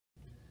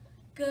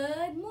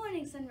Good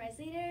morning, Sunrise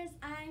Leaders.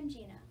 I'm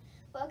Gina.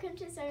 Welcome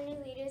to Sunrise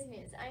Leaders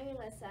News. I'm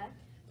Melissa.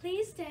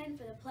 Please stand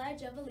for the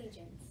Pledge of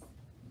Allegiance.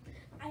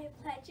 I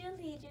pledge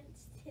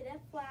allegiance to the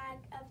flag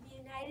of the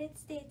United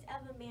States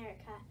of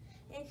America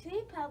and to the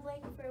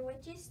republic for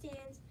which it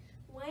stands,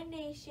 one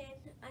nation,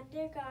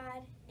 under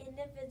God,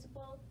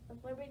 indivisible,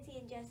 with liberty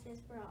and justice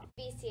for all.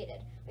 Be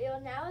seated. We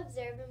will now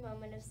observe a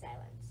moment of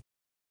silence.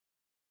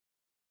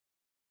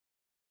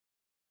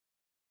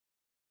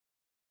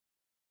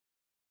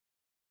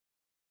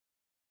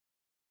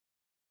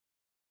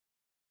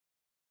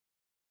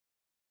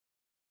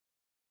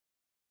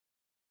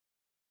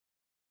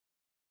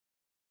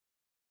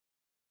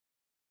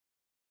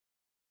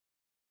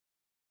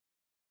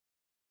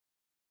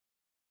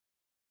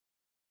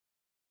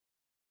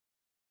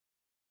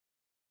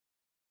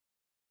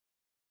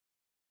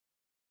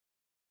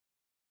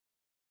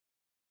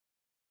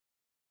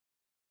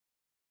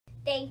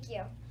 Thank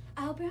you.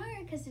 I hope you're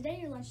hungry because today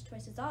your lunch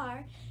choices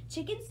are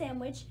chicken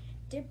sandwich,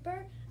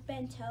 dipper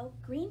bento,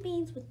 green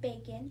beans with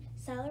bacon,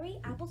 celery,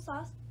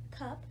 applesauce,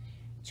 cup,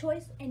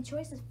 choice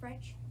is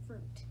fresh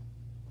fruit.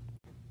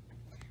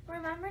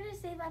 Remember to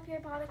save up your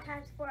bottle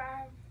caps for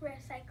our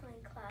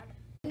recycling club.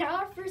 Now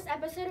our first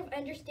episode of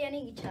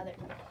Understanding Each Other.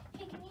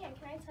 Hey, Kania,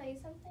 can I tell you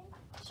something?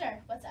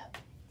 Sure, what's up?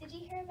 Did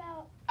you hear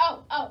about...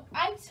 Oh,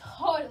 I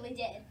totally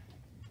did.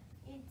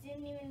 You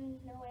didn't even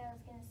know what I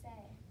was going to say.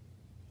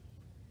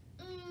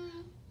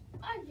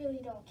 I really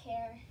don't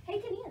care. Hey,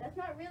 Kania, that's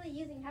not really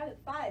using habit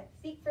 5.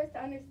 Seek first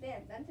to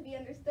understand, then to be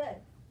understood.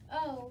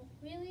 Oh,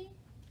 really?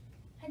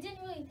 I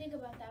didn't really think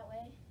about that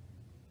way.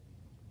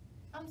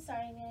 I'm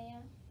sorry,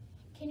 Amelia.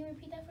 Can you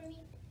repeat that for me?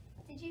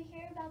 Did you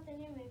hear about the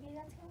new movie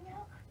that's coming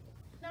out?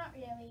 Not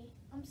really.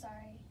 I'm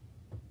sorry.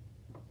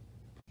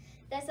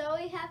 That's all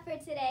we have for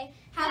today.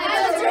 Have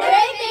a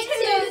terrific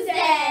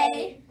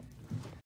Tuesday!